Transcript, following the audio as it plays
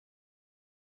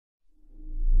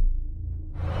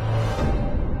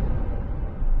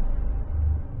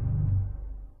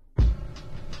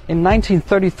In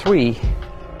 1933,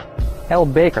 L.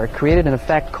 Baker created an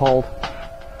effect called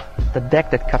the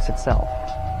deck that cuts itself,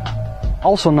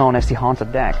 also known as the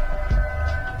haunted deck.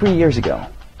 3 years ago,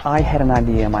 I had an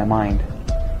idea in my mind,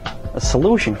 a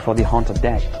solution for the haunted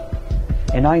deck,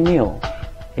 and I knew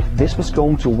if this was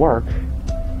going to work,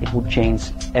 it would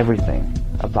change everything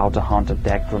about the haunted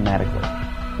deck dramatically.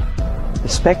 The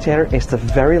spectator is the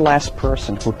very last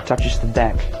person who touches the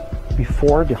deck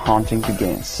before the haunting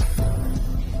begins.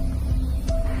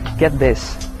 Get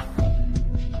this.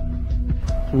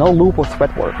 No loop or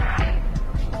thread work.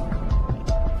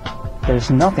 There is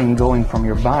nothing going from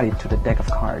your body to the deck of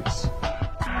cards.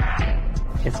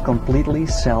 It's completely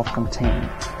self-contained.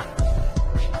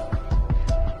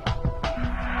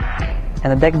 And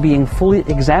the deck being fully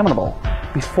examinable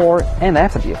before and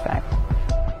after the effect.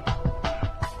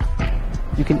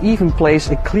 You can even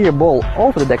place a clear bowl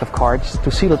over the deck of cards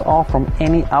to seal it off from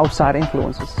any outside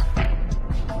influences.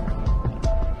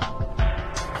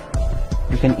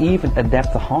 You can even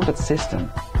adapt the haunted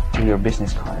system to your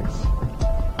business cards.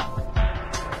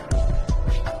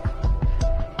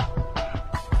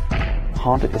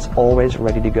 Haunted is always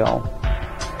ready to go.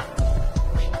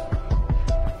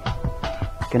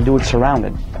 You can do it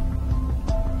surrounded.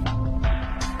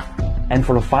 And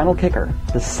for the final kicker,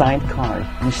 the signed card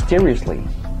mysteriously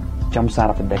jumps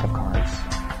out of the deck of cards.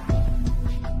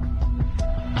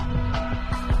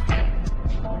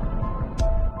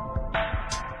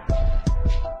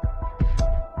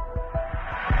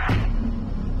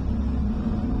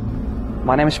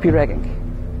 My name is Eggink,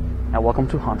 and welcome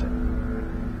to Haunted.